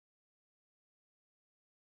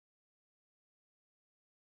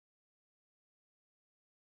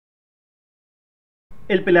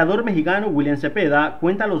El peleador mexicano William Zepeda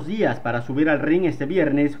cuenta los días para subir al ring este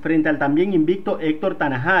viernes frente al también invicto Hector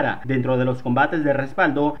Tanajara dentro de los combates de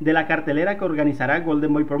respaldo de la cartelera que organizará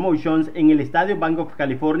Golden Boy Promotions en el estadio Banc of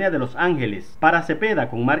California de Los Ángeles. Para Zepeda,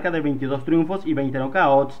 con marca de 22 triunfos y 20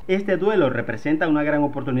 knockouts, este duelo representa una gran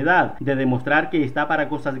oportunidad de demostrar que está para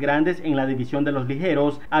cosas grandes en la división de los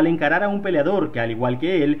ligeros al encarar a un peleador que, al igual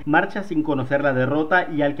que él, marcha sin conocer la derrota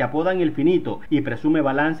y al que apodan el finito y presume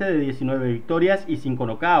balance de 19 victorias y 5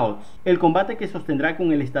 knockouts. El combate que sostendrá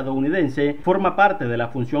con el estadounidense forma parte de la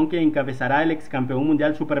función que encabezará el ex campeón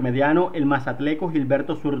mundial supermediano, el mazatleco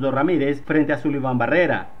Gilberto Zurdo Ramirez, frente a Sullivan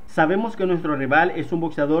Barrera. Sabemos que nuestro rival es un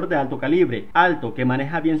boxeador de alto calibre, alto, que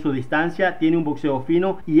maneja bien su distancia, tiene un boxeo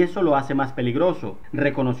fino y eso lo hace más peligroso,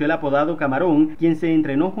 reconoció el apodado Camarón, quien se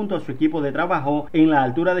entrenó junto a su equipo de trabajo en la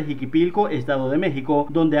altura de Jiquipilco, Estado de México,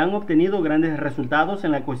 donde han obtenido grandes resultados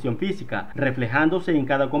en la cuestión física, reflejándose en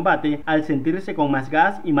cada combate al sentirse con más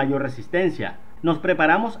gas y mayor resistencia. Nos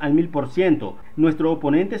preparamos al 1000%, nuestro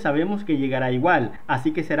oponente sabemos que llegará igual,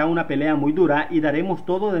 así que será una pelea muy dura y daremos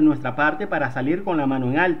todo de nuestra parte para salir con la mano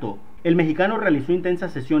en alto. El mexicano realizó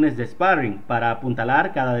intensas sesiones de sparring para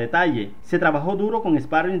apuntalar cada detalle. Se trabajó duro con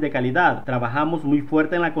sparring de calidad, trabajamos muy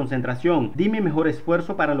fuerte en la concentración, di mi mejor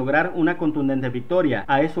esfuerzo para lograr una contundente victoria,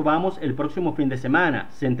 a eso vamos el próximo fin de semana,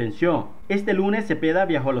 sentenció. Este lunes Zepeda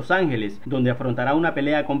viajó a Los Ángeles, donde afrontará una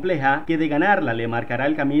pelea compleja que de ganarla le marcará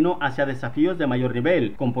el camino hacia desafíos de mayor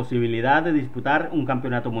nivel, con posibilidad de disputar un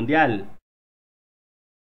campeonato mundial.